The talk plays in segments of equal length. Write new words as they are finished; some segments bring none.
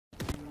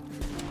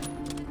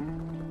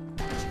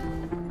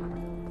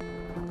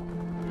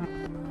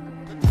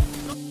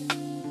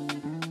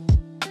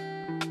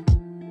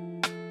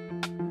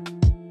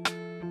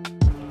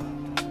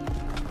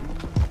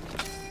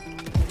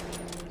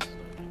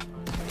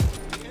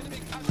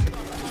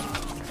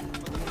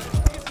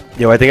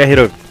Yo, I think I hit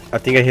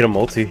a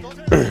multi.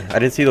 I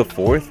didn't see the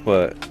fourth,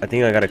 but I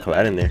think I got a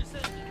collat in there.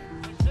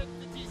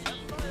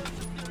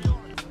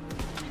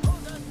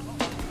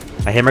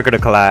 I hammer'd a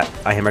collat.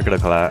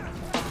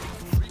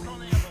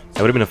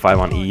 That would have been a 5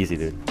 on easy,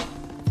 dude.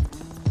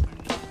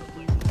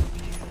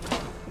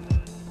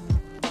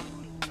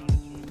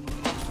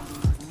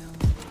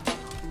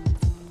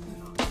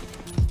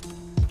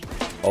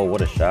 Oh,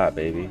 what a shot,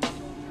 baby.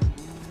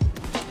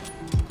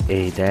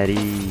 Hey,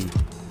 daddy.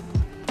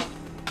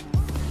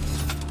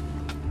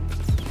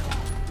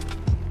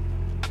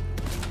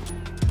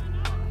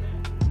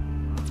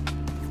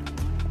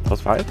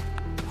 Plus 5?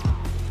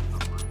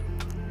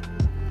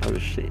 Oh,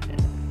 shit.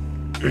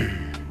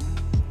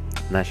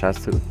 Nice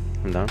shots, too.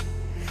 I'm down.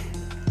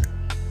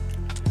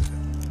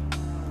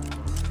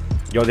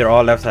 Yo, they're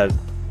all left side.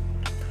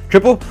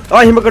 Triple? Oh,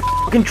 I hit my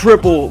fucking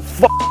triple.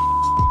 Fuck.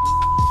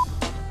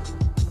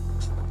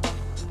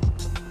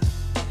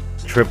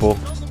 Triple.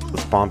 The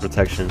spawn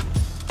protection.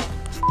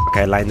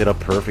 Okay, I lined it up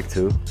perfect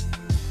too.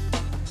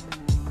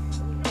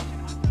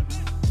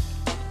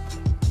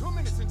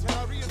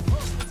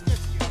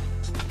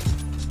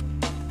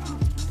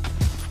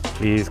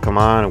 Jeez, come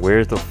on.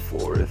 Where's the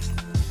fourth?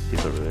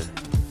 He's over there.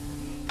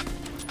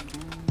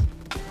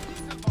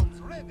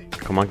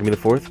 Come on, give me the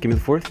fourth. Give me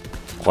the fourth.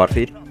 Quad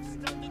feed.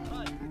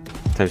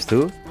 Times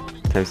 2.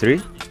 Times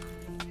 3.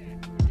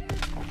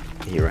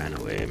 He ran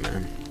away,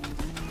 man.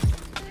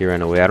 He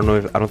ran away. I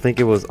don't think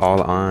it was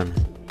all on.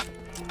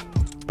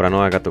 But I know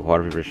I got the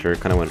quad feed for sure.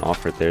 Kind of went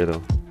off right there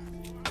though.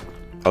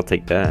 I'll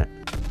take that.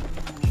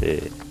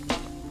 Shit.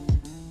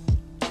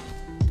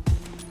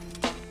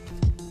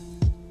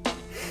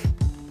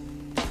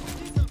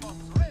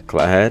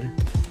 Collat head.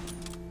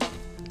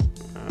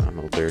 I'm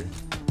a third.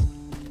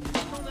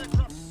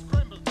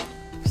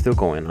 Still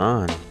going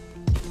on.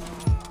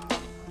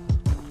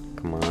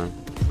 Come on.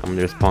 I'm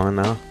just spawning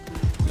now.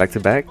 Back to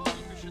back.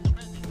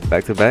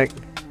 Back to back.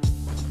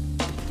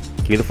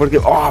 Give me the fourth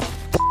kill. Oh,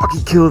 fuck,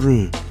 he killed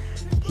me.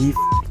 He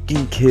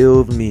fucking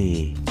killed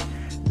me.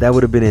 That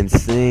would have been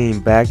insane.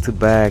 Back to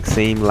back.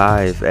 Same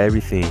life.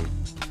 Everything.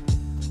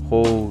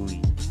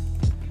 Holy.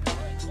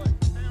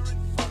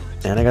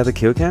 And I got the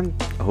kill cam?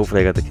 Hopefully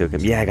I got the kill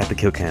cam. Yeah, I got the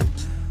kill cam.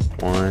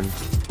 1,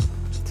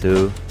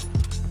 2,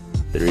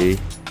 3,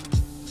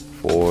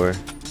 4,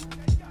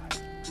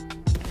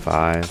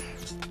 5,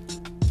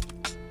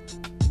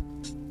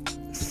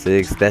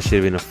 6. That should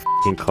have been a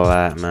fucking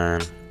collat,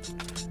 man.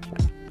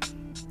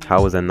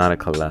 How was that not a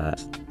collat?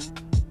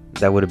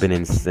 That would have been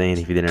insane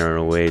if he didn't run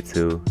away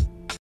too.